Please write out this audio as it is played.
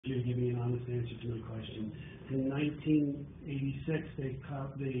to give me an honest answer to my question. In 1986,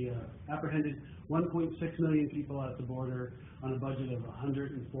 they apprehended 1.6 million people at the border on a budget of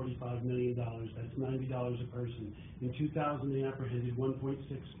 $145 million. That's $90 a person. In 2000, they apprehended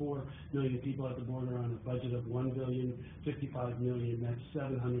 1.64 million people at the border on a budget of $1,055 million. That's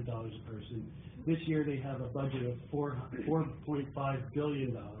 $700 a person. This year, they have a budget of $4.5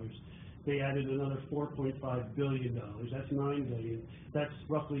 billion. They added another $4.5 billion. That's $9 billion. That's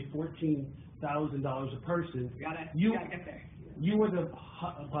roughly $14,000 a person. You gotta get there. You were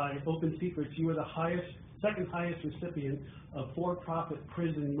by open secrets, you were the second highest recipient of for-profit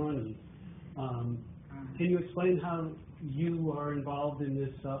prison money. Can you explain how you are involved in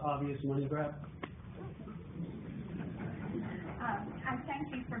this obvious money grab? I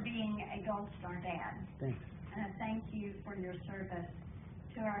thank you for being a Gold Star dad. Thanks. And I thank you for your service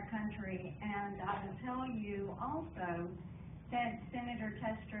to our country. And I will tell you also that Senator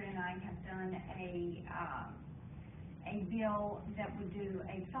Tester and I have done a bill that would do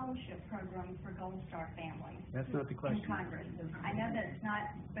a fellowship program for Gold Star families. That's not the question. In Congress. I know that's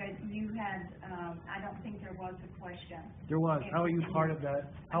not, but you had, I don't think there was a question. There was. How are you part of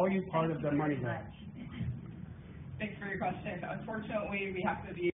that? How are you part of the money grab? Thanks for your question. Unfortunately, we have to be